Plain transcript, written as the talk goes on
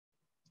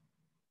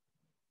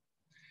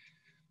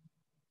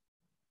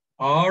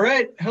All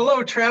right.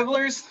 Hello,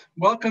 travelers.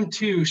 Welcome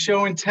to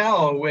Show and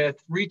Tell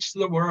with Reach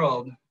the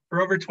World.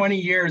 For over 20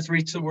 years,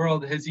 Reach the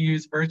World has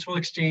used virtual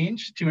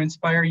exchange to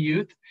inspire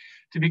youth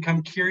to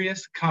become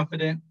curious,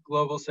 confident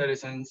global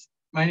citizens.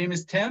 My name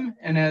is Tim,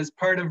 and as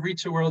part of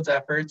Reach the World's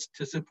efforts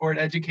to support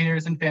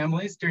educators and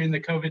families during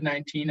the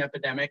COVID-19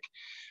 epidemic,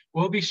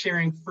 we'll be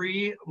sharing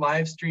free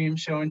live stream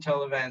show and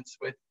tell events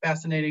with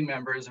fascinating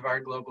members of our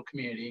global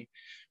community.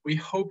 We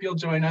hope you'll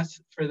join us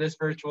for this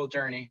virtual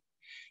journey.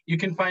 You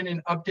can find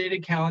an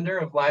updated calendar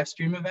of live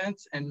stream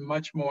events and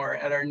much more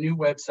at our new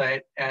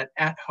website at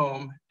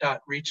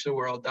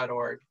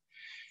athome.reachtheworld.org.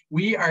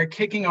 We are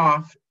kicking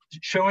off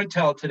Show and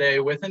Tell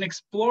today with an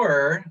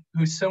explorer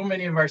who so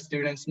many of our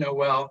students know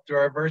well through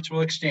our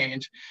virtual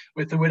exchange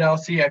with the Weddell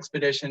Sea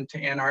expedition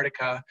to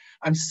Antarctica.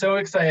 I'm so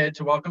excited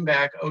to welcome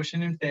back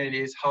Ocean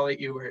Infinity's Holly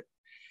Ewert.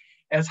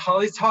 As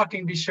Holly's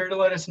talking, be sure to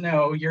let us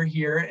know you're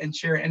here and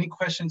share any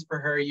questions for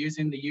her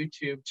using the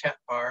YouTube chat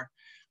bar.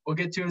 We'll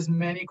get to as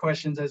many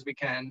questions as we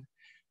can.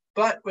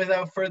 But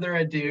without further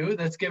ado,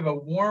 let's give a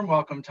warm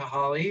welcome to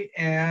Holly.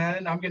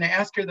 And I'm going to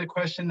ask her the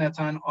question that's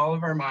on all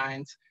of our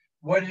minds.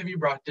 What have you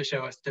brought to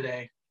show us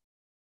today?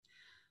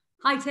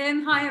 Hi,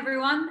 Tim. Hi,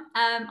 everyone.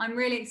 I'm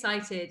really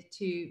excited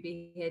to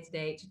be here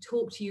today to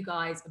talk to you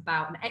guys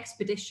about an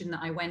expedition that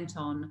I went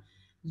on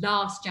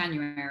last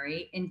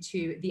January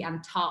into the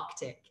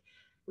Antarctic,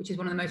 which is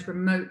one of the most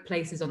remote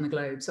places on the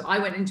globe. So I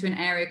went into an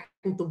area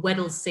called the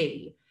Weddell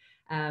Sea.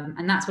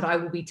 And that's what I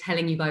will be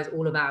telling you guys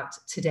all about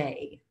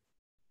today.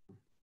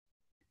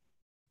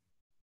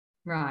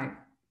 Right,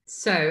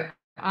 so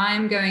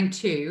I'm going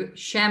to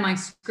share my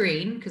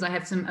screen because I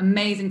have some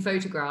amazing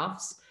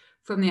photographs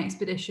from the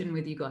expedition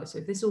with you guys. So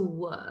if this all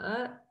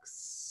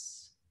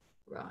works,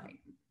 right.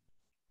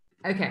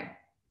 Okay,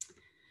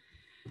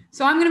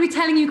 so I'm going to be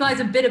telling you guys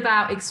a bit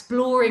about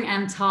exploring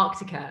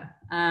Antarctica.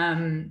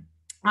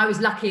 I was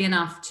lucky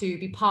enough to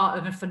be part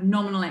of a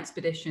phenomenal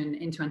expedition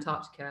into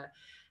Antarctica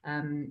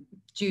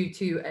due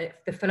to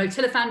the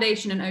Flotilla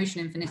Foundation and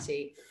Ocean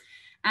Infinity.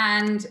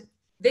 And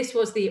this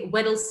was the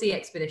Weddell Sea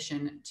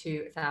Expedition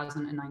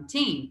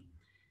 2019.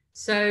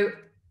 So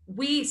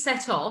we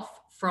set off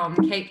from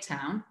Cape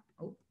Town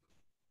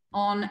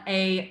on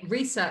a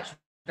research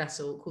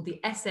vessel called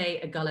the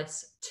S.A.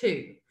 Agulhas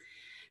II.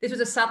 This was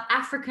a South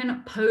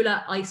African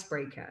polar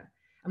icebreaker.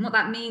 And what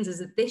that means is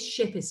that this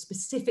ship is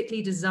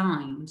specifically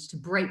designed to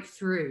break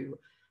through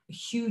a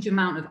huge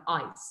amount of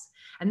ice.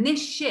 And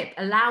this ship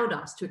allowed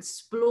us to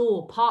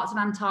explore parts of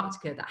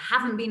Antarctica that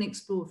haven't been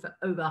explored for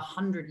over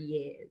 100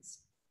 years.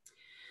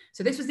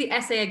 So this was the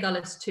S.A.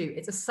 Agulhas II.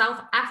 It's a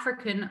South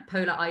African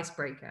polar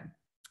icebreaker.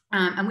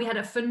 And we had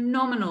a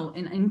phenomenal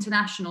and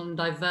international and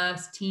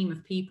diverse team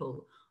of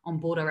people on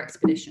board our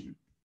expedition.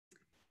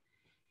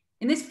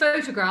 In this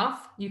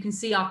photograph, you can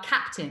see our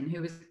captain, who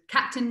was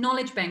Captain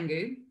Knowledge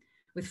Bengu,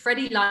 with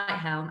Freddie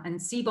Lighthelm and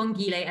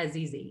Sibongile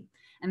Azizi.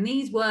 And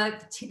this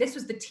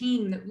was the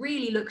team that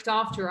really looked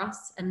after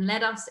us and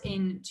led us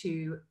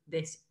into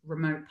this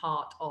remote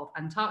part of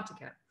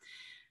Antarctica.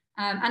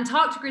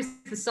 Antarctica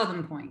is the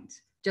southern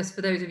point, just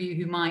for those of you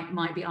who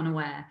might be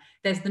unaware.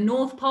 There's the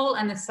North Pole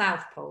and the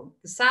South Pole.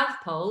 The South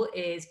Pole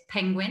is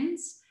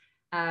penguins,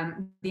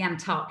 the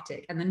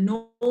Antarctic, and the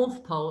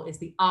North Pole is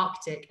the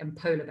Arctic and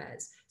polar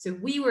bears. So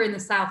we were in the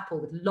South Pole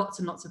with lots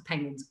and lots of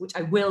penguins, which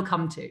I will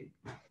come to.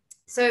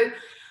 So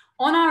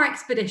on our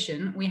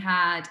expedition, we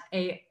had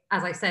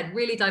as I said,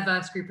 really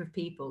diverse group of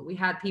people. We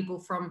had people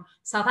from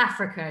South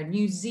Africa,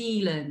 New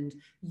Zealand,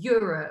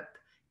 Europe,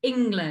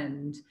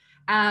 England,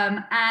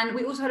 and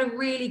we also had a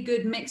really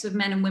good mix of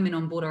men and women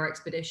on board our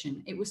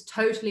expedition. It was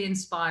totally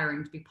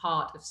inspiring to be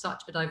part of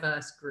such a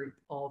diverse group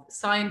of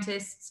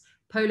scientists,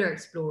 polar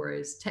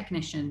explorers,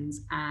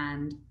 technicians,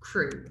 and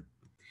crew.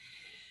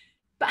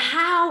 But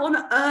how on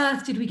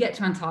earth did we get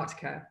to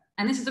Antarctica?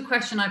 And this is a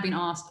question I've been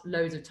asked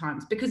loads of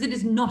times because it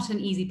is not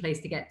an easy place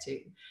to get to.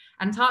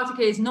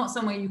 Antarctica is not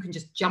somewhere you can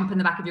just jump in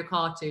the back of your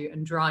car to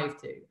and drive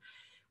to.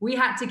 We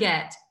had to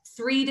get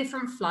 3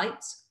 different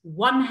flights,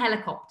 1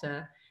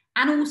 helicopter,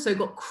 and also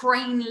got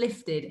crane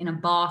lifted in a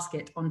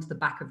basket onto the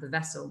back of the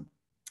vessel.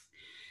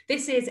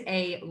 This is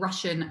a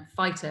Russian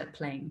fighter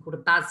plane called a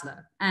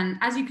Basler. And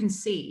as you can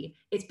see,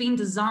 it's been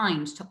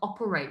designed to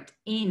operate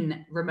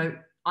in remote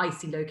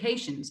icy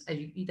locations.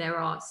 There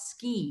are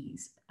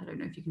skis. I don't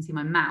know if you can see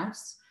my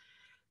mouse,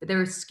 but there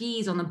are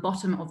skis on the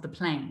bottom of the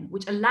plane,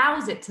 which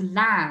allows it to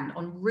land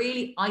on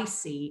really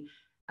icy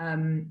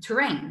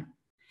terrain.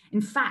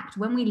 In fact,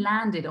 when we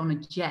landed on a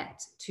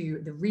jet to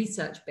the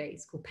research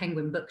base called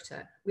Penguin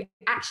Bukta, we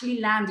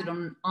actually landed on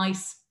an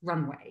ice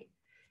runway.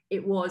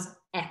 It was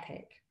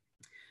epic.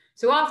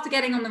 So after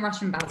getting on the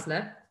Russian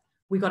Basler,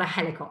 we got a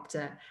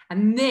helicopter,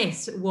 and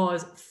this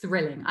was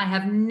thrilling. I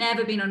have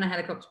never been on a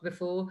helicopter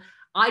before.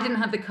 I didn't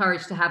have the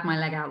courage to have my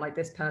leg out like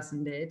this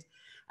person did.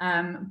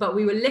 But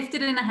we were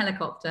lifted in a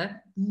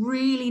helicopter,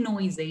 really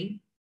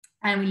noisy,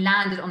 and we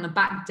landed on the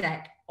back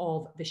deck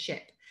of the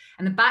ship.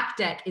 And the back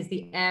deck is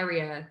the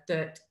area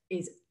that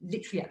is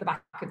literally at the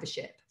back of the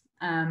ship.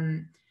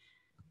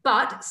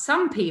 But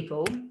some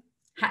people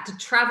had to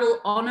travel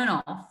on and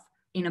off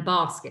in a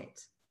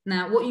basket.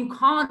 Now, what you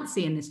can't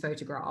see in this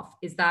photograph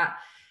is that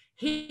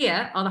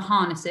here are the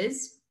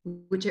harnesses,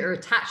 which are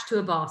attached to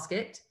a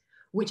basket,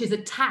 which is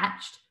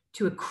attached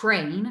to a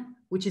crane,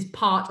 which is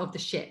part of the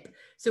ship.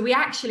 So we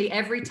actually,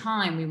 every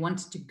time we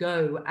wanted to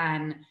go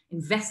and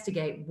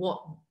investigate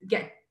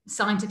get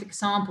scientific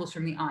samples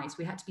from the ice,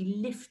 we had to be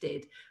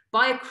lifted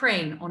by a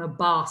crane on a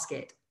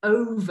basket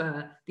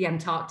over the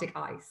Antarctic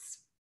ice.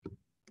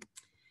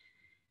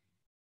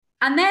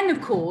 And then,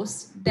 of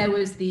course, there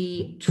was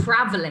the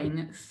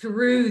traveling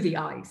through the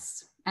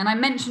ice. And I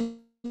mentioned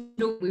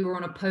we were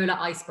on a polar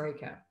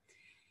icebreaker.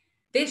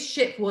 This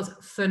ship was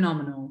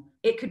phenomenal.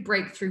 It could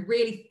break through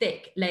really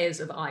thick layers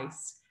of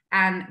ice.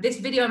 And this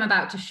video I'm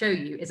about to show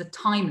you is a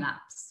time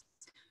lapse.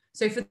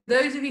 So for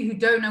those of you who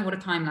don't know what a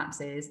time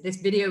lapse is, this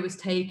video was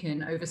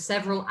taken over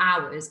several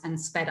hours and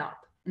sped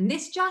up. And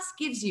this just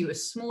gives you a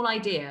small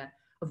idea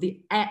of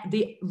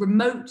the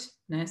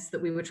remoteness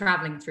that we were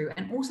traveling through,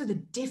 and also the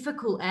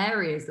difficult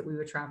areas that we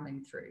were traveling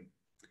through.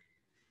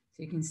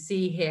 So you can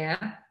see here,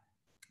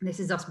 this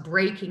is us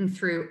breaking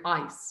through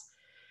ice.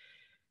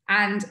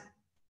 And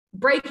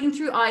breaking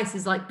through ice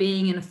is like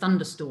being in a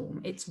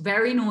thunderstorm. It's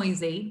very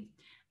noisy.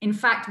 In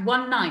fact,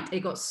 one night it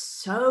got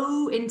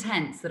so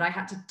intense that I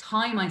had to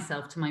tie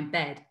myself to my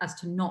bed as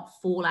to not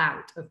fall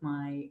out of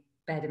my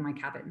bed in my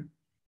cabin.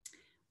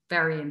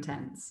 Very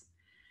intense.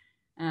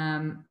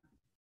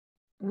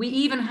 We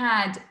even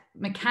had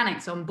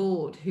mechanics on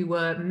board who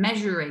were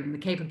measuring the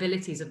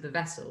capabilities of the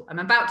vessel. I'm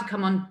about to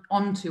come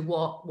on to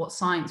what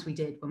science we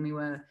did when we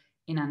were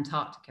in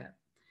Antarctica.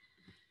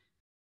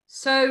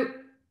 So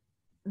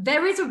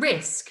there is a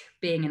risk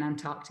being in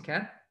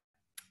Antarctica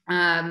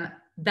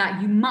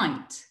that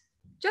you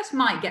just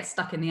might get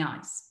stuck in the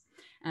ice.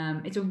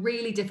 It's a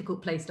really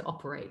difficult place to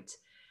operate.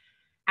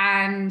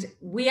 And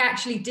we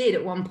actually did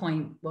at one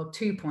point, well,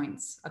 2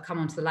 points, I'll come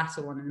on to the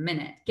latter one in a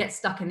minute, get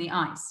stuck in the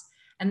ice.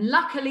 And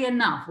luckily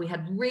enough, we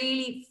had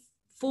really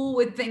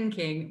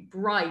forward-thinking,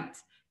 bright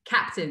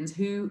captains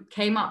who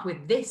came up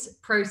with this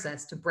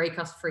process to break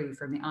us free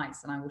from the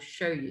ice, and I will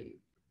show you.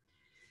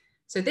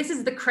 So this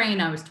is the crane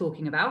I was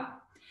talking about,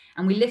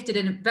 and we lifted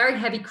in a very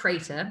heavy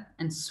crater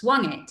and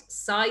swung it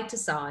side to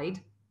side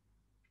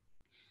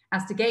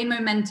as to gain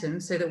momentum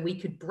so that we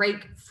could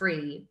break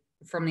free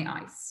from the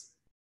ice.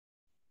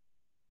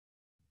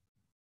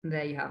 And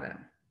there you have it.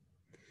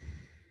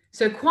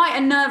 So quite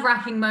a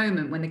nerve-wracking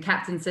moment when the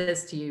captain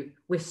says to you,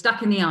 we're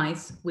stuck in the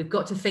ice, we've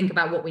got to think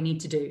about what we need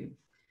to do.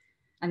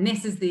 And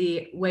this is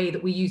the way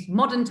that we use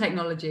modern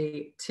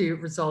technology to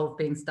resolve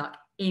being stuck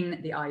in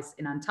the ice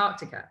in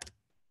Antarctica.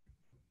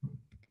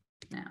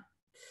 Now,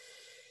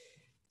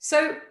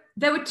 so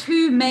there were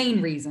two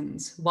main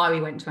reasons why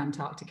we went to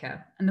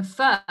Antarctica. And the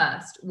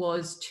first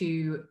was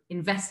to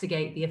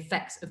investigate the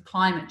effects of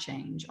climate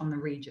change on the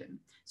region.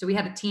 So we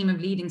had a team of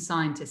leading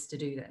scientists to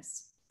do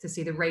this, to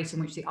see the rate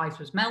in which the ice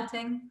was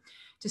melting,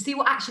 to see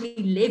what actually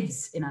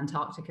lives in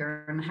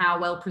Antarctica and how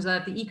well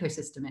preserved the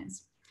ecosystem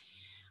is.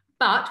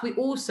 But we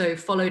also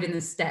followed in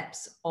the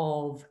steps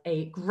of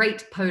a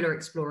great polar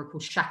explorer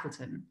called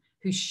Shackleton,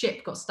 whose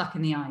ship got stuck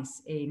in the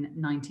ice in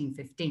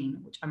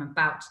 1915, which I'm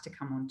about to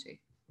come on to.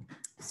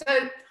 So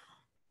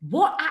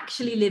what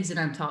actually lives in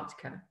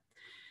Antarctica?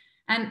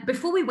 And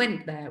before we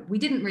went there, we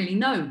didn't really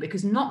know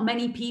because not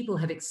many people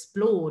have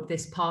explored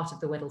this part of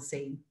the Weddell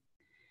Sea.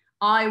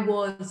 I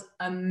was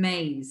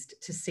amazed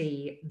to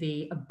see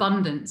the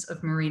abundance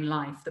of marine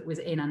life that was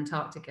in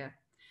Antarctica.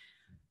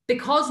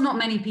 Because not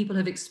many people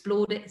have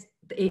explored it,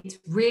 it's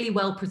really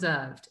well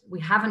preserved. We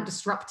haven't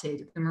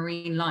disrupted the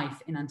marine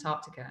life in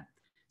Antarctica.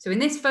 So in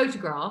this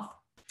photograph,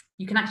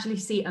 you can actually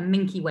see a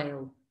minke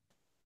whale.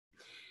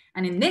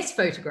 And in this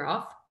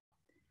photograph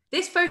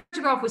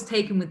was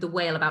taken with the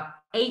whale about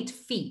 8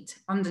 feet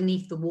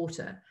underneath the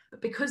water.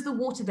 But because the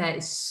water there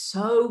is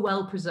so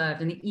well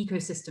preserved and the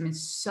ecosystem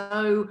is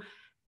so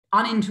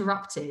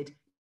uninterrupted,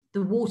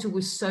 the water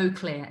was so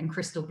clear and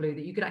crystal blue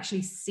that you could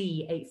actually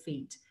see 8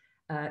 feet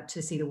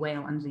to see the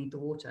whale underneath the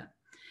water.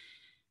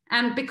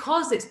 And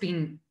because it's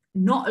been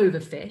not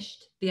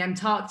overfished, the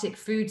Antarctic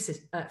food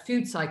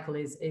cycle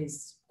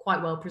is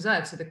quite well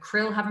preserved. So the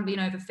krill haven't been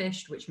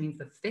overfished, which means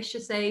the fish are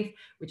safe,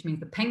 which means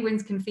the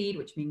penguins can feed,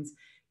 which means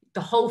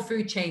the whole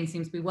food chain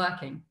seems to be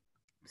working.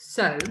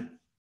 So,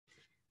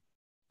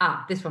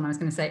 this one I was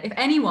going to say, if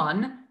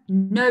anyone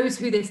knows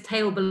who this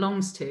tail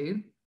belongs to,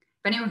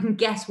 if anyone can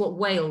guess what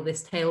whale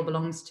this tail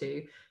belongs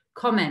to,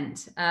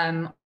 comment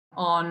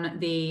on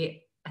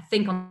the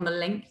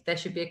link, there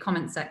should be a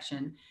comment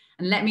section,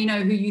 and let me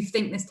know who you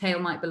think this tail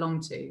might belong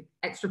to.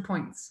 Extra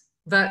points,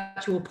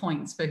 virtual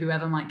points for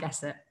whoever might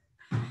guess it.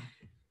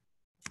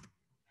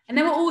 And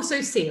there were also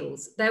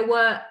seals. There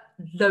were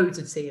loads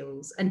of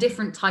seals and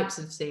different types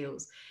of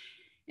seals.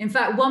 In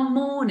fact, one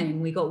morning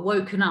we got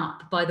woken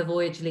up by the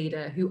voyage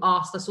leader who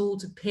asked us all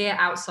to peer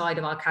outside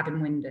of our cabin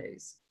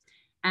windows.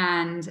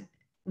 And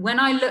when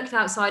I looked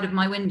outside of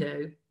my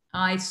window,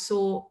 I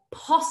saw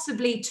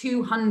possibly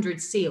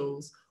 200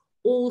 seals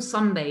all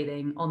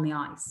sunbathing on the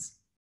ice.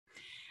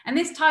 And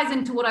this ties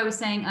into what I was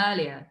saying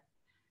earlier.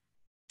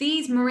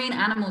 these marine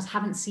animals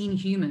haven't seen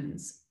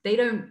humans. They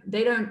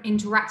don't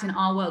interact in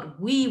our world.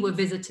 We were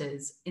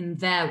visitors in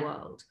their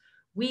world.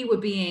 We were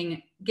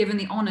being given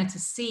the honor to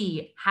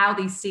see how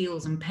these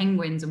seals and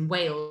penguins and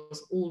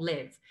whales all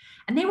live.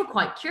 And they were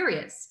quite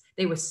curious.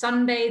 They were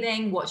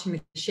sunbathing, watching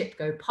the ship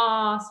go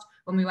past.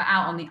 When we were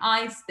out on the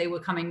ice, they were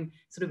coming,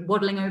 sort of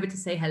waddling over to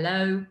say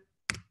hello.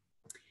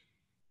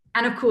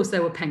 And of course,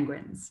 there were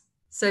penguins.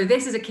 So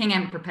this is a king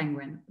emperor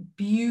penguin,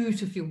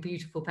 beautiful,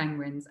 beautiful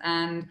penguins.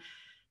 And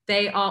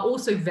they are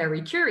also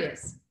very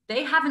curious.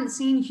 They haven't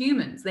seen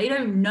humans. They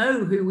don't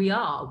know who we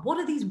are. What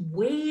are these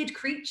weird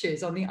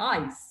creatures on the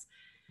ice?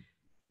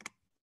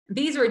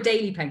 These are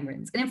Adelie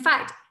penguins. And in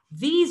fact,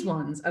 these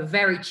ones are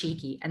very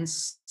cheeky and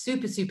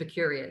super, super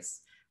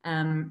curious.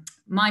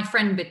 My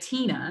friend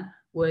Bettina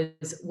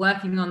was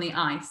working on the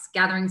ice,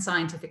 gathering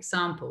scientific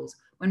samples,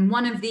 when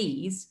one of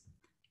these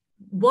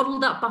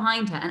waddled up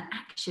behind her and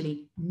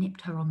actually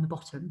nipped her on the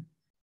bottom.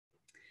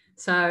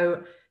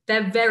 So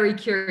they're very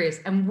curious,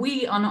 and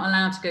we are not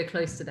allowed to go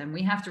close to them.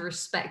 We have to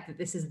respect that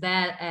this is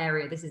their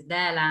area, this is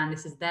their land,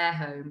 this is their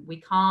home.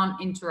 We can't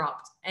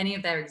interrupt any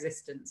of their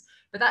existence.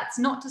 But that's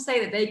not to say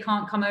that they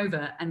can't come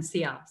over and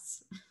see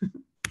us.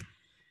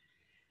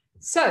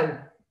 So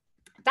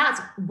that's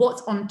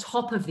what's on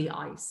top of the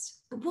ice.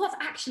 But what's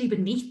actually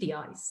beneath the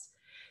ice?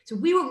 So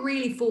we were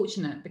really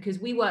fortunate because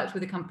we worked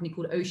with a company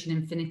called Ocean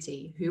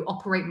Infinity, who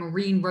operate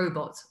marine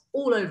robots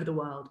all over the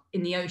world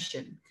in the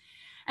ocean.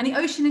 And the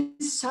ocean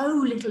is so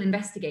little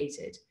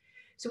investigated.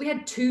 So we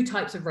had two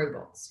types of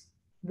robots.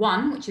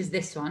 One, which is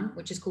this one,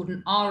 which is called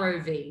an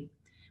ROV,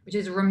 which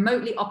is a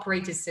remotely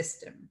operated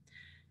system.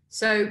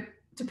 So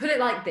to put it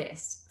like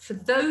this, for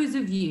those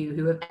of you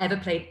who have ever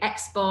played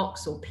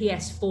Xbox or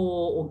PS4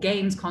 or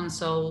games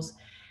consoles,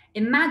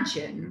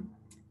 imagine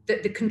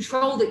that the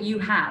control that you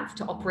have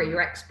to operate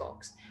your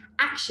Xbox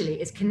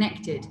actually is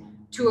connected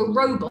to a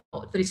robot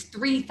that is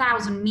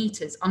 3,000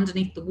 meters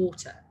underneath the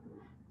water.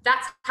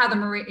 That's how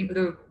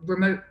the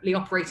remotely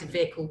operated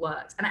vehicle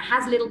works. And it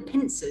has little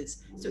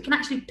pincers, so it can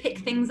actually pick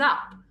things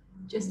up.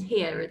 Just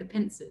here are the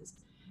pincers.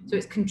 So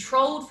it's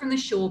controlled from the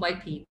shore by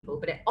people,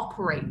 but it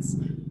operates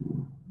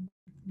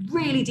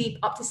really deep,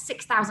 up to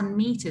 6,000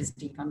 meters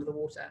deep under the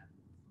water.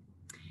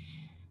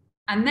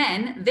 And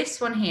then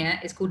this one here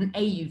is called an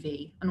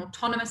AUV, an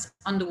autonomous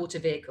underwater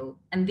vehicle.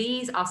 And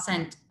these are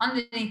sent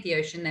underneath the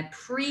ocean. They're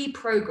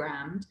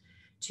pre-programmed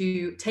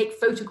to take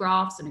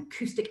photographs and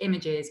acoustic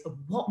images of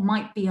what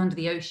might be under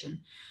the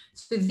ocean.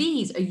 So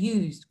these are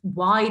used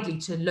widely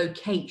to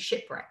locate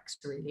shipwrecks,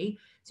 really.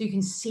 So you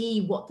can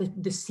see what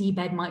the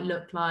seabed might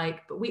look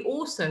like, but we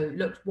also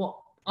looked what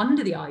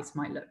under the ice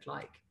might look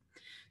like.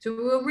 So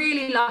we were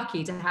really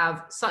lucky to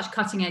have such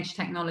cutting edge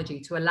technology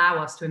to allow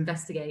us to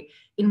investigate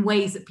in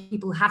ways that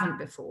people haven't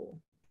before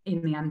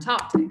in the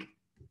Antarctic.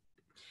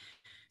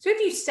 So if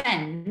you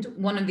send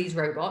one of these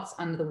robots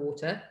under the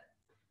water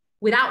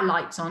without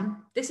lights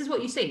on, this is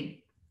what you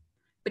see.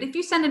 But if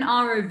you send an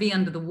ROV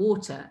under the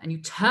water and you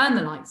turn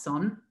the lights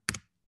on,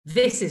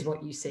 this is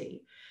what you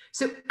see.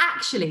 So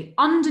actually,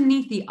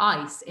 underneath the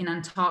ice in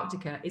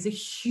Antarctica is a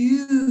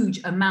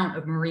huge amount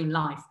of marine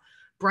life,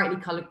 brightly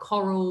colored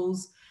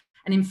corals.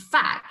 And in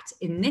fact,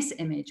 in this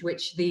image,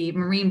 which the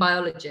marine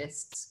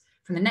biologists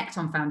from the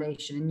Necton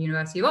Foundation and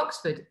University of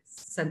Oxford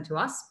sent to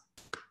us,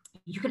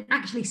 you can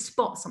actually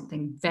spot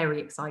something very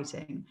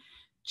exciting.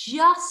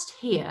 Just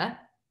here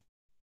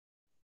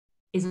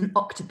is an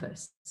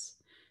octopus.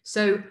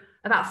 So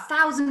about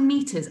 1,000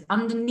 meters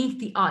underneath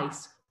the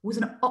ice was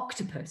an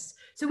octopus.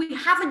 So we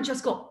haven't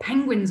just got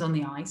penguins on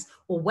the ice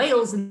or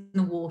whales in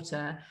the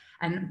water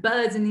and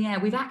birds in the air.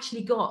 We've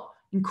actually got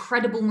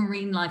incredible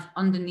marine life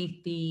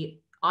underneath the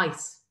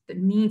ice that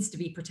needs to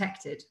be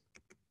protected.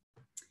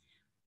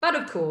 But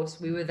of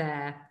course, we were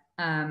there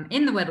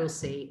in the Weddell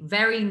Sea,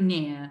 very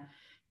near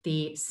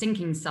the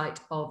sinking site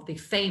of the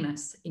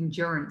famous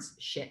Endurance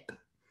ship.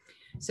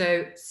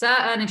 So Sir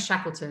Ernest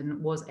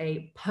Shackleton was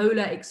a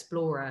polar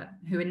explorer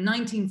who in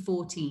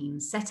 1914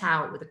 set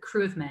out with a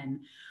crew of men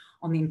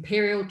on the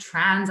Imperial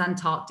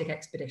Trans-Antarctic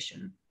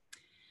expedition.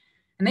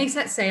 And they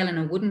set sail in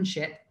a wooden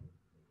ship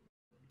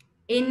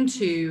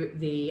into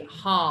the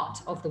heart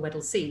of the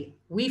Weddell Sea.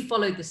 We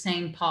followed the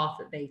same path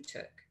that they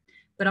took.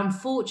 But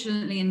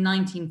unfortunately in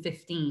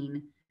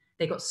 1915,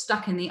 they got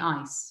stuck in the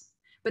ice,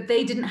 but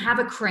they didn't have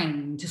a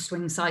crane to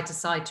swing side to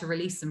side to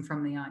release them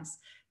from the ice.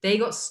 They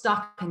got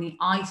stuck and the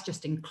ice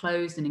just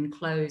enclosed and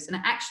enclosed, and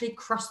it actually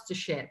crossed the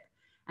ship,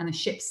 and the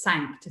ship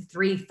sank to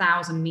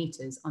 3,000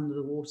 meters under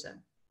the water.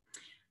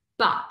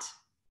 But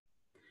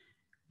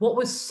what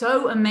was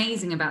so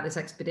amazing about this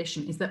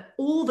expedition is that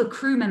all the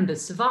crew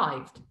members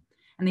survived,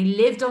 and they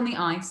lived on the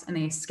ice and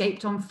they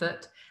escaped on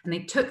foot, and they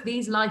took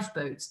these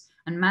lifeboats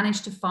and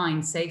managed to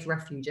find safe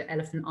refuge at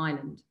Elephant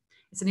Island.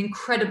 It's an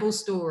incredible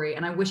story,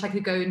 and I wish I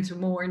could go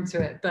more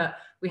into it, but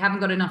we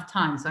haven't got enough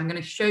time. So I'm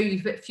going to show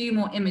you a few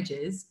more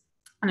images.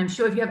 And I'm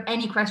sure if you have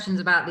any questions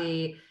about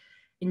the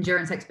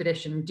Endurance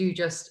expedition, do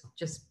just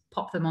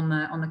pop them on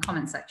the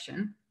comment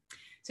section.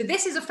 So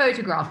this is a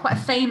photograph, quite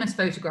a famous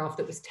photograph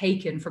that was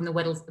taken from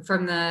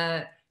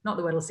the not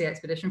the Weddell Sea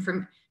expedition,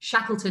 from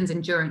Shackleton's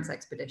Endurance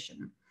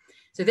expedition.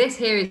 So this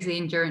here is the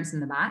Endurance in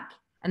the back,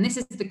 and this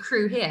is the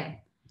crew here.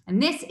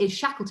 And this is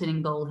Shackleton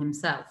in goal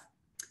himself.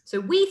 So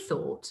we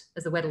thought,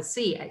 as the Weddell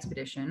Sea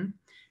expedition,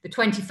 the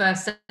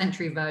 21st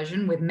century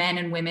version with men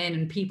and women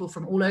and people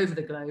from all over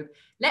the globe,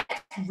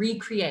 let's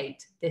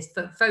recreate this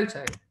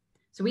photo.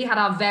 So we had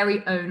our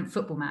very own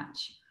football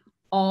match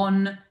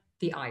on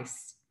the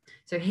ice.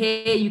 So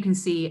here you can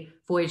see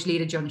voyage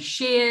leader John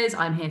Shears.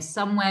 I'm here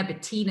somewhere.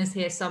 Bettina's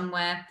here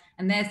somewhere.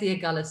 And there's the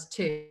Agulhas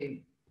too.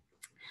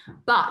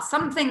 But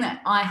something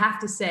that I have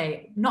to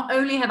say, not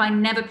only have I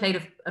never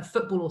played a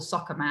football or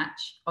soccer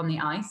match on the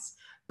ice,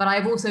 but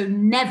I've also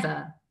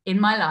never in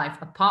my life,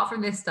 apart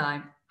from this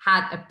time,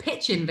 had a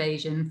pitch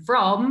invasion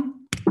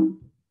from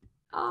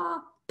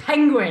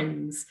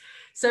penguins.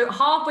 So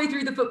halfway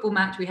through the football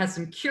match, we had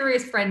some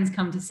curious friends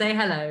come to say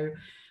hello,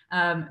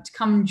 to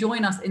come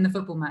join us in the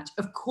football match.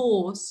 Of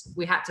course,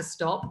 we had to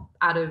stop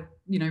out of,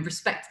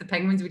 respect to the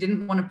penguins. We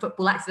didn't want a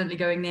football accidentally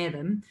going near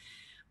them,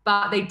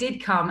 but they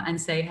did come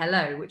and say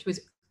hello, which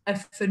was a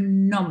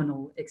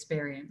phenomenal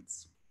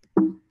experience.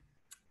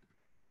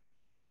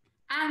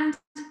 And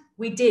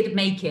we did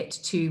make it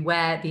to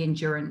where the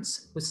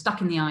Endurance was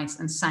stuck in the ice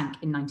and sank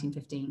in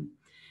 1915.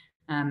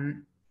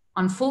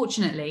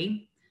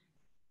 Unfortunately,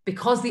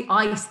 because the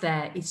ice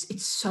there,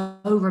 it's so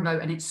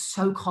remote and it's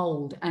so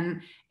cold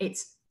and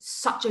it's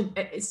such a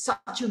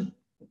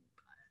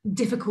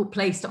difficult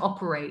place to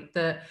operate.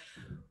 The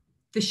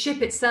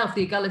ship itself,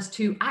 the Agulhas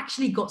 2,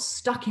 actually got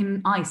stuck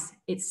in ice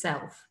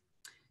itself.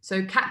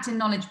 So Captain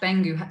Knowledge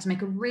Bengu had to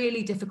make a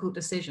really difficult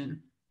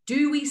decision.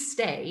 Do we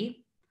stay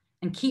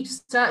and keep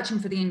searching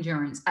for the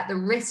Endurance at the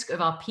risk of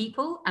our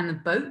people and the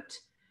boat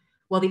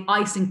while the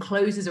ice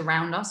encloses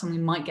around us and we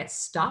might get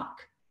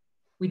stuck?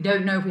 We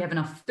don't know if we have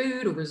enough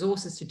food or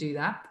resources to do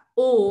that.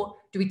 Or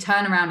do we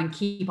turn around and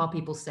keep our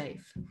people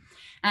safe?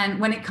 And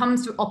when it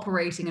comes to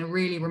operating in a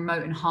really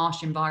remote and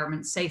harsh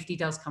environment, safety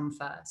does come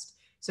first.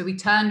 So we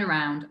turned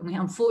around and we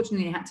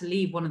unfortunately had to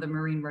leave one of the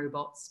marine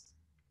robots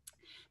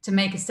to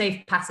make a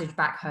safe passage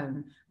back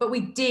home. But we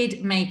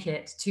did make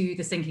it to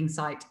the sinking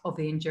site of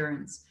the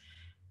Endurance.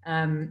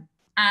 And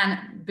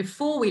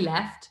before we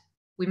left,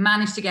 we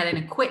managed to get in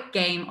a quick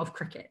game of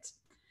cricket.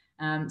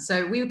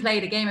 So we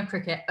played a game of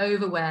cricket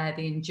over where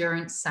the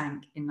Endurance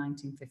sank in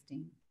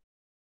 1915.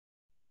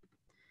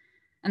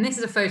 And this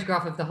is a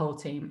photograph of the whole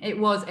team. It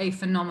was a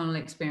phenomenal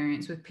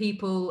experience with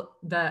people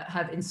that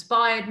have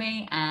inspired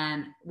me,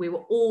 and we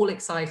were all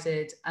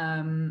excited.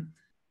 A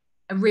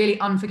really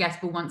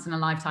unforgettable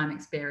once-in-a-lifetime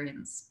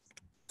experience.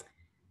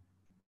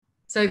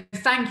 So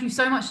thank you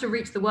so much to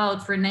Reach the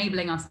World for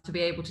enabling us to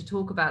be able to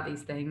talk about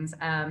these things,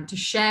 to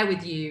share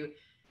with you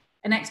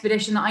an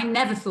expedition that I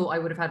never thought I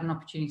would have had an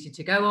opportunity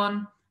to go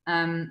on.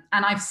 And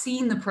I've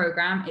seen the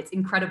program, it's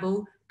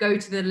incredible. Go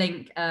to the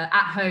link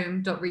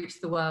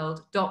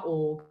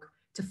athome.reachtheworld.org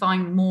to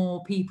find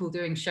more people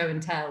doing show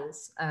and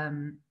tells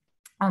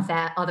of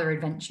their other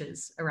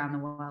adventures around the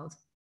world.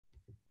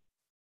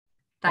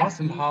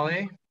 Awesome,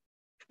 Holly.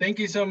 Thank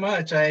you so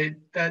much. There's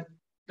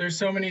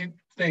so many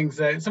things,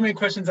 so many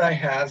questions I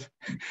have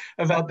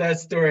about that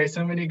story,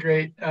 so many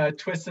great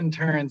twists and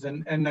turns,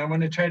 and I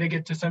want to try to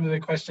get to some of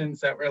the questions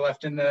that were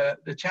left in the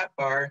chat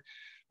bar.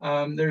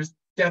 There's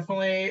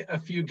definitely a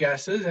few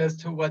guesses as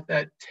to what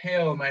that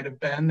tail might have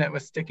been that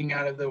was sticking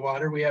out of the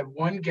water. We have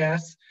one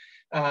guess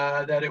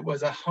that it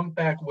was a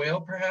humpback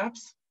whale,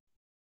 perhaps?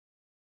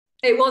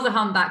 It was a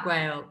humpback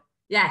whale,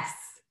 yes.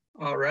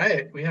 All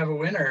right, we have a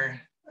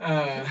winner.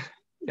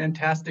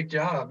 Fantastic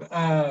job.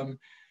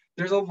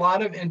 There's a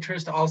lot of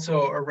interest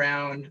also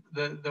around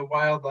the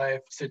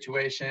wildlife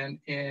situation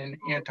in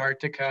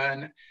Antarctica,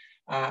 and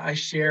I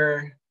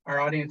share our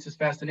audience's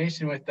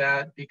fascination with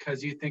that,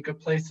 because you think a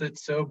place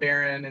that's so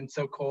barren and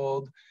so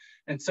cold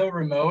and so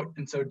remote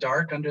and so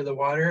dark under the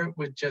water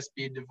would just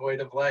be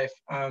devoid of life.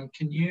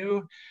 Can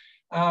you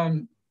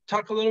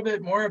talk a little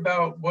bit more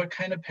about what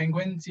kind of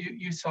penguins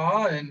you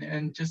saw,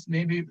 and just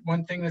maybe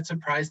one thing that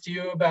surprised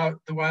you about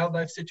the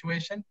wildlife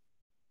situation?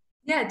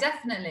 Yeah,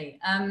 definitely.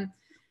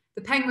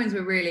 The penguins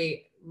were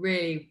really,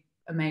 really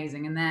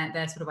amazing, and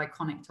they're sort of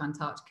iconic to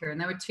Antarctica. And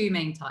there were two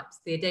main types: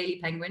 the Adelie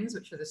penguins,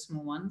 which are the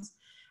small ones,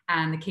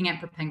 and the King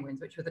Emperor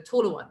penguins, which were the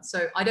taller ones.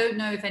 So I don't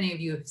know if any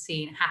of you have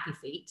seen Happy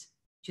Feet,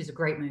 which is a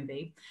great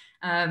movie.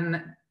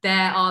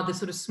 There are the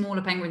sort of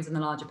smaller penguins and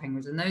the larger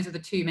penguins, and those are the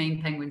two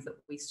main penguins that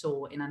we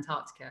saw in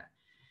Antarctica.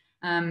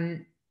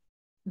 The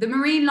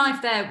marine life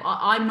there,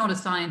 I'm not a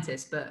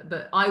scientist,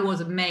 but I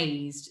was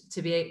amazed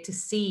to be able to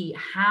see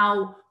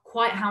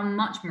quite how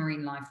much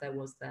marine life there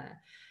was there.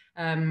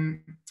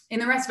 In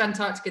the rest of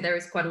Antarctica, there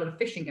is quite a lot of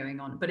fishing going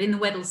on, but in the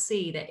Weddell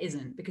Sea, there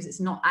isn't, because it's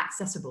not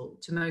accessible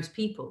to most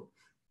people.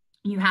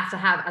 You have to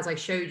have, as I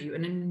showed you,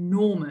 an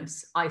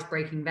enormous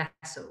ice-breaking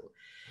vessel.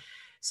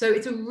 So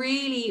it's a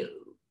really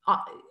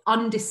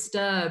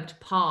undisturbed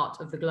part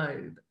of the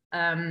globe,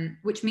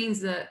 which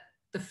means that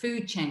the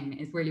food chain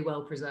is really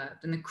well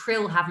preserved, and the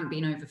krill haven't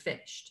been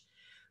overfished,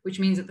 which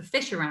means that the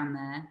fish around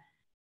there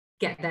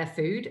get their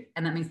food,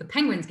 and that means the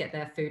penguins get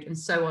their food, and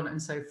so on and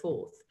so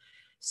forth.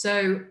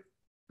 So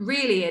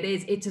really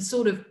it's a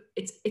sort of,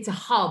 it's a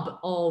hub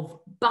of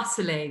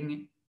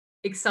bustling,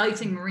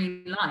 exciting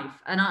marine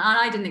life. And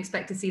I didn't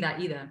expect to see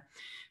that either.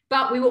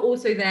 But we were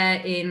also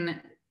there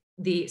in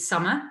the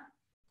summer.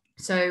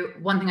 So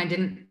one thing I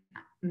didn't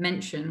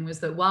mention was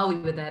that while we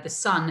were there, the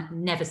sun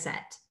never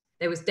set.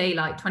 There was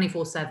daylight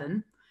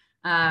 24/7.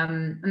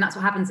 And that's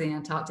what happens in the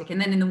Antarctic. And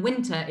then in the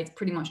winter, it's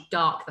pretty much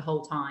dark the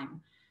whole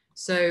time.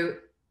 So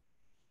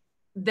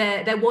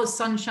there was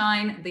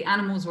sunshine, the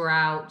animals were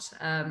out.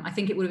 I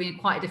think it would have been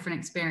quite a different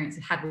experience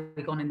had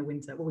we gone in the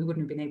winter, but we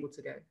wouldn't have been able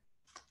to go.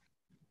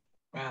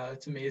 Wow,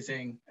 that's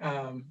amazing.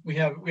 We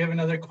have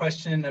another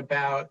question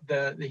about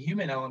the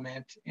human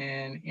element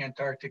in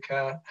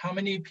Antarctica. How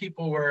many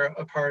people were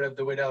a part of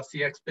the Weddell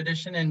Sea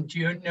expedition? And do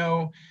you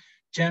know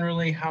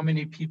generally how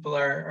many people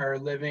are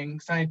living,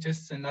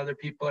 scientists and other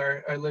people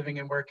are living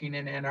and working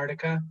in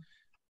Antarctica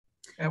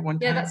at one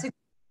time?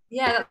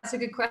 That's a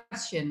good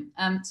question.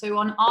 So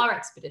on our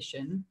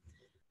expedition,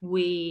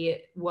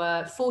 we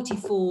were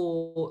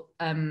 44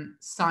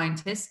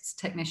 scientists,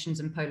 technicians,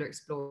 and polar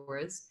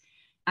explorers.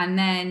 And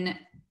then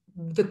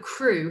the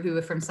crew, who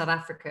were from South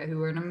Africa, who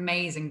were an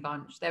amazing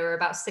bunch. There were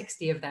about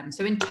 60 of them.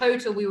 So in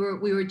total, we were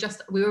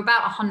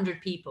about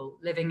 100 people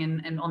living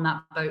in on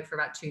that boat for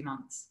about 2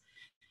 months.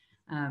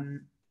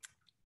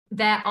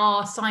 There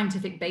are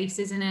scientific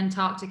bases in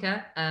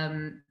Antarctica.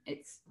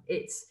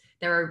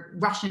 There are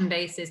Russian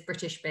bases,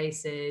 British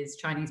bases,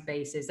 Chinese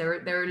bases.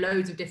 There are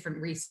loads of different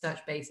research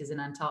bases in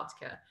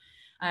Antarctica.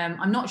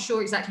 I'm not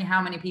sure exactly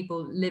how many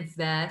people live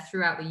there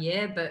throughout the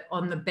year, but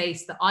on the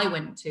base that I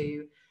went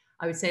to,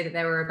 I would say that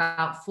there were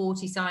about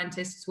 40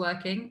 scientists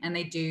working, and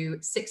they do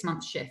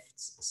 6-month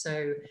shifts.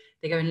 So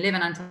they go and live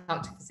in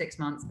Antarctica for 6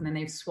 months, and then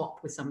they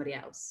swap with somebody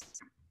else.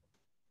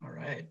 All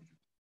right.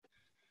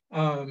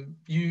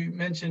 You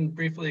mentioned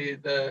briefly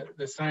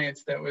the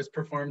science that was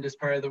performed as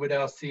part of the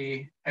Weddell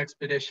Sea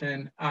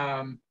expedition.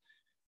 The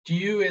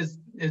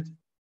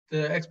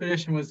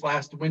expedition was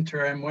last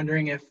winter. I'm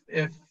wondering if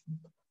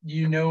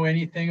you know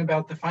anything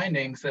about the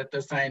findings that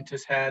the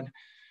scientists had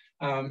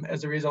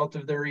as a result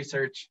of their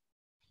research.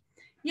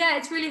 Yeah,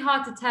 it's really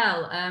hard to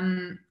tell.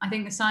 I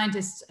think the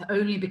scientists,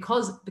 only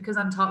because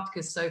Antarctica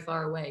is so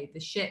far away,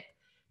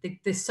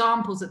 the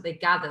samples that they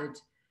gathered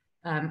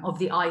of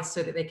the ice,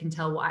 so that they can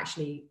tell what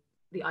actually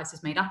the ice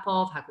is made up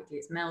of, how quickly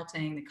it's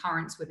melting, the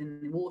currents within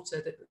the water,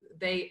 that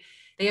they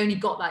only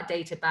got that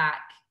data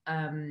back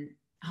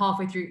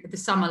halfway through the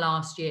summer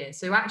last year.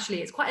 So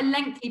actually it's quite a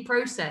lengthy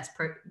process,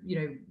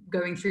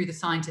 going through the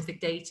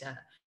scientific data.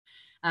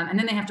 And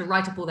then they have to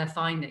write up all their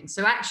findings.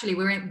 So actually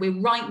we're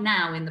right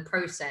now in the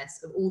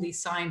process of all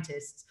these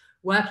scientists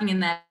working in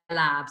their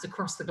labs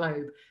across the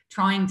globe,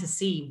 trying to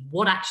see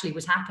what actually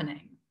was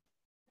happening.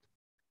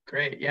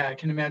 Great. Yeah, I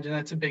can imagine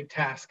that's a big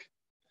task.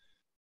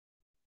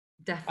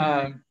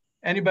 Definitely.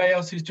 Anybody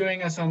else who's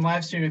joining us on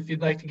live stream, if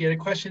you'd like to get a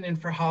question in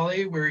for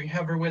Holly, we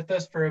have her with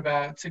us for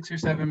about 6 or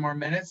 7 more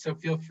minutes, so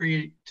feel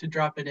free to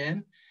drop it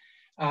in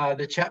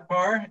the chat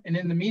bar. And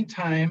in the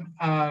meantime,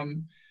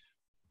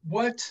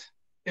 what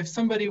if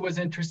somebody was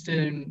interested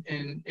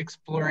in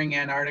exploring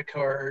Antarctica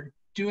or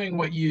doing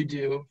what you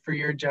do for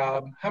your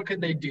job, how could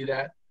they do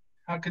that?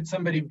 How could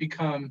somebody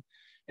become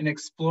an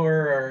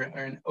explorer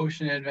or an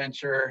ocean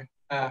adventurer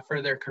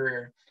for their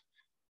career?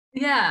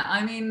 Yeah,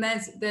 I mean,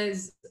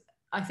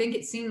 I think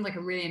it seemed like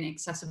a really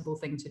inaccessible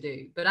thing to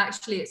do, but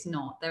actually it's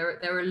not. There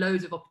are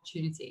loads of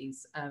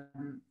opportunities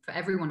for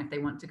everyone if they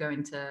want to go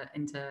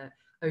into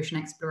ocean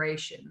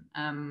exploration.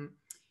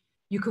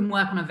 You can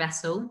work on a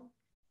vessel,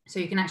 so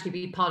you can actually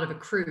be part of a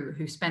crew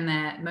who spend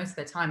most of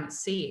their time at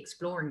sea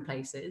exploring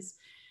places.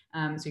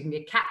 So you can be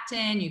a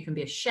captain, you can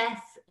be a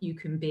chef, you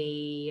can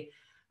be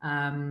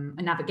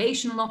a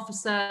navigational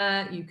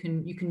officer, you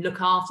can look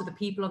after the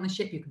people on the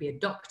ship, you can be a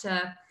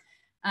doctor.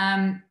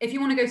 If you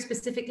want to go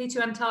specifically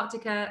to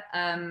Antarctica,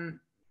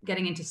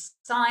 getting into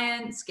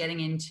science, getting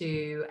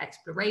into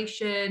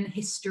exploration,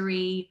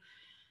 history,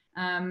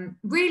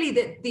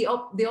 really the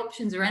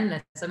options are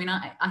endless. I mean,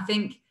 I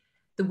think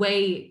the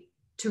way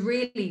to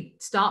really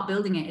start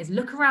building it is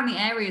look around the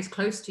areas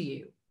close to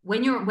you.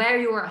 Where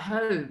you're at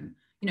home,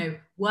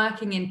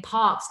 working in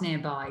parks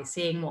nearby,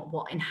 seeing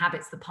what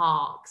inhabits the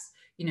parks.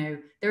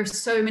 There are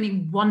so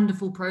many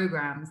wonderful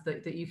programs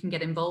that you can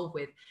get involved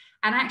with.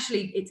 And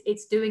actually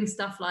it's doing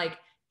stuff like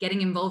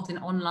getting involved in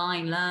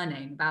online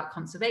learning about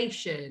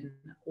conservation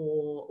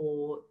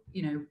or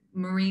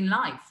marine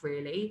life,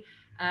 really.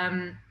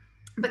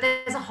 But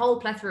there's a whole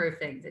plethora of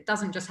things. It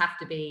doesn't just have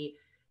to be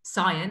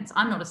science.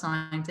 I'm not a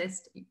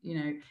scientist.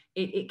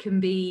 It can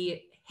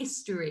be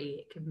history.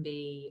 It can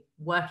be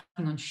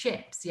working on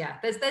ships. Yeah,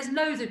 there's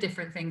loads of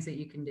different things that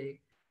you can do.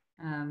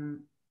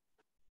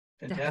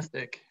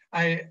 Fantastic.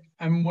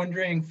 I'm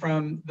wondering,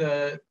 from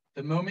the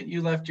moment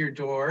you left your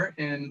door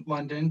in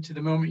London to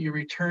the moment you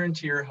returned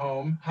to your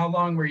home, how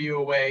long were you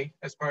away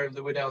as part of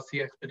the Weddell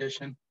Sea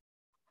expedition?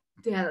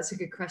 Yeah, that's a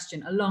good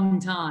question. A long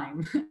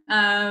time.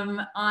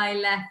 I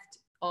left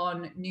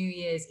on New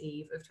Year's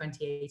Eve of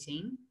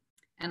 2018,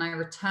 and I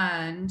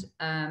returned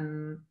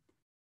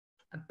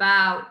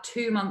about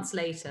 2 months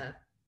later.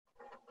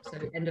 so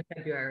end of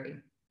February.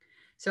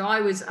 So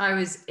I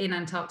was in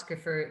Antarctica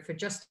for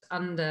just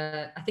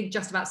under, I think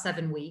just about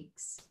 7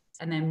 weeks.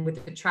 And then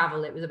with the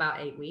travel, it was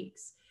about 8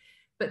 weeks.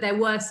 But there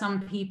were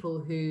some people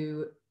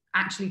who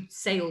actually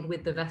sailed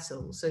with the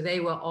vessel. So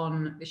they were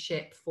on the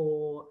ship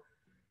for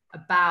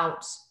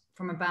about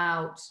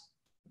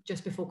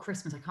just before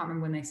Christmas. I can't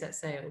remember when they set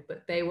sail,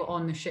 but they were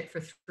on the ship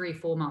for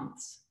 3-4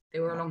 months. They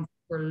were along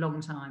for a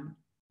long time.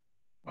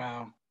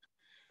 Wow.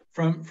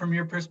 From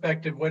your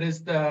perspective, what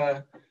is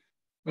the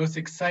most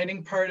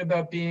exciting part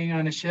about being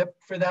on a ship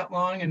for that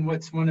long, and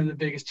what's one of the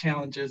biggest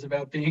challenges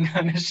about being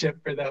on a ship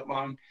for that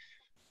long?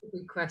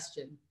 Good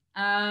question.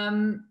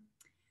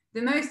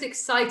 The most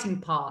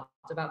exciting part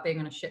about being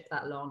on a ship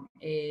that long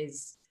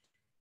is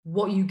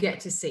what you get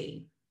to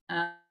see.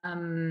 I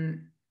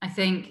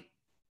think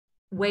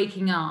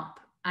waking up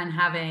and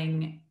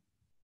having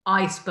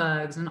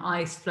icebergs and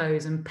ice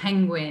floes and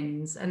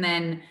penguins, and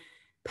then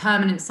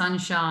permanent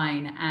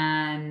sunshine,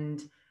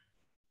 and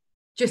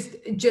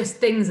just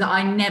things that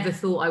I never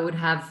thought I would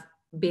have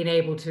been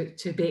able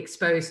to be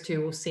exposed to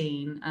or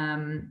seen.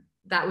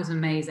 That was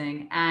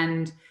amazing.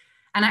 And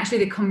actually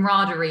the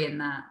camaraderie in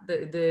that,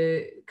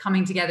 the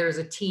coming together as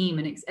a team,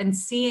 and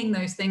seeing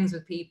those things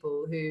with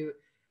people who,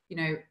 you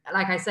know,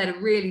 like I said, a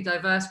really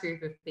diverse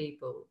group of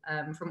people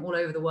from all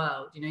over the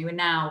world. You know, we're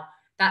now,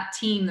 that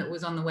team that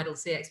was on the Weddell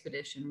Sea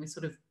expedition was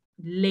sort of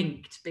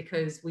linked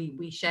because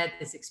we shared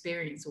this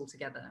experience all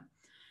together.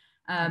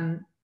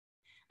 And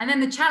then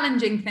the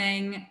challenging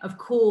thing, of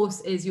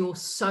course, is you're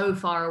so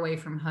far away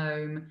from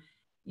home.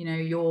 You know,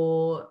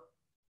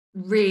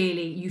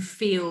 you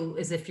feel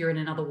as if you're in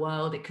another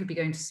world. It could be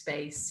going to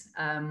space.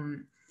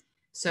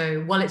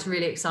 So while it's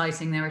really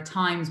exciting, there are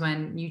times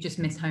when you just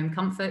miss home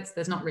comforts.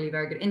 There's not really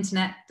very good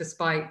internet,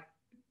 despite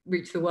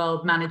Reach the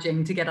World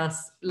managing to get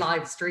us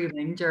live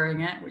streaming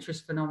during it, which was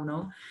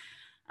phenomenal.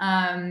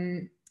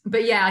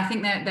 But yeah, I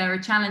think that there are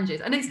challenges,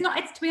 and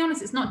to be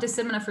honest, it's not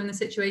dissimilar from the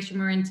situation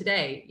we're in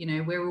today. You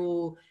know, we're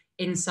all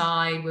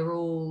inside, we're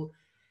all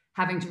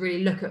having to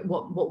really look at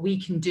what we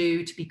can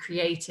do to be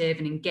creative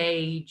and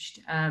engaged.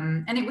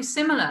 And it was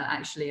similar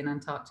actually in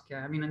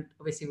Antarctica. I mean,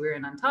 obviously we're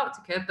in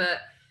Antarctica,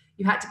 but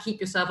you had to keep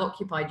yourself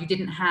occupied. You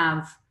didn't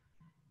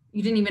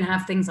even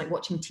have things like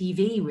watching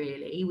TV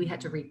really. We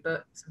had to read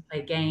books and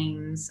play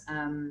games,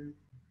 and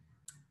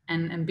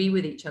be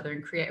with each other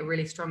and create a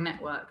really strong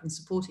network and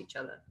support each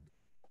other.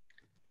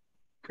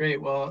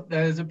 Great. Well,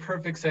 that is a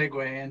perfect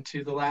segue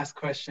into the last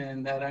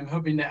question that I'm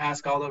hoping to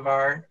ask all of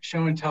our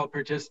show and tell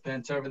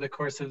participants over the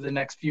course of the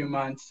next few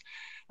months,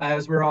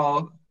 as we're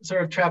all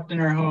sort of trapped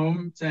in our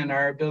homes and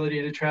our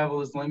ability to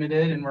travel is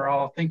limited, and we're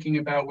all thinking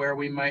about where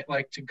we might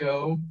like to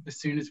go as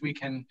soon as we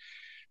can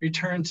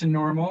return to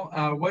normal.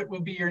 What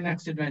will be your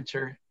next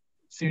adventure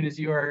as soon as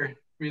you are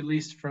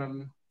released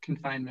from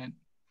confinement?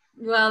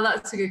 Well,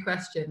 that's a good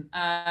question.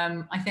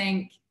 I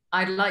think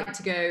I'd like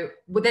to go,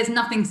 well, there's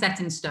nothing set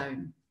in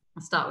stone.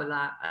 I'll start with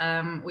that.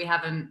 We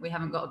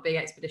haven't got a big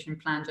expedition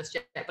plan just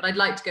yet, but I'd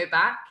like to go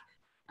back.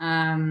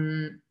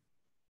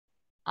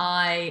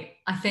 I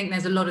think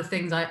there's a lot of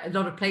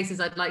places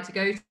I'd like to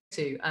go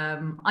to.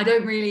 I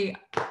don't really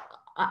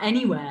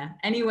anywhere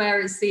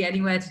at sea,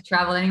 anywhere to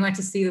travel, anywhere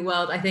to see the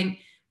world. I think,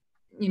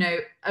 you know,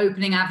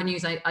 opening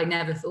avenues I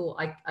never thought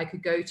I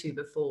could go to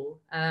before.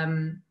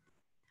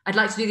 I'd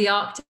like to do the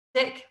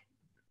Arctic.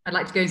 I'd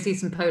like to go and see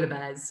some polar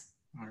bears.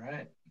 All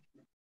right.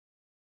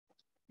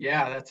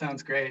 Yeah, that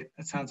sounds great.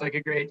 That sounds like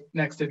a great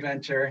next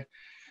adventure.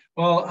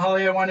 Well,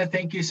 Holly, I want to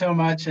thank you so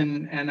much.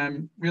 And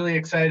I'm really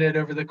excited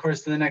over the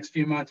course of the next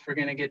few months, we're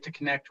going to get to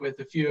connect with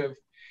a few of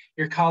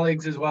your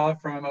colleagues as well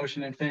from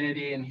Ocean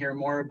Infinity and hear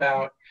more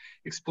about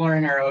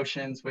exploring our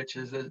oceans, which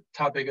is a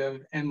topic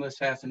of endless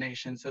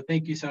fascination. So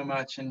thank you so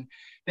much. And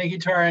thank you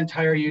to our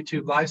entire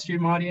YouTube live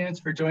stream audience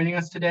for joining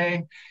us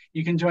today.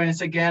 You can join us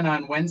again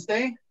on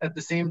Wednesday at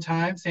the same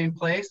time, same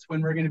place,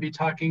 when we're going to be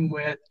talking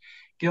with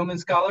Gilman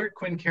scholar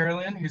Quinn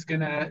Carolyn, who's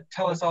going to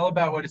tell us all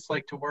about what it's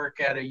like to work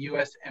at a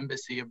U.S.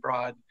 embassy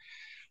abroad.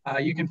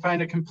 You can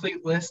find a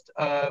complete list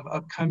of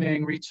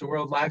upcoming Reach the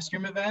World live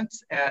stream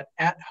events at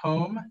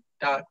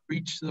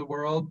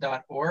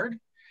home.reachtheworld.org.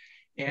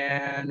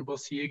 And we'll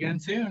see you again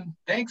soon.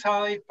 Thanks,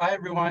 Holly. Bye,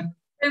 everyone.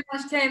 Thanks so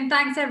much, Tim.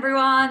 Thanks,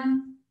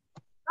 everyone.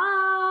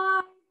 Bye.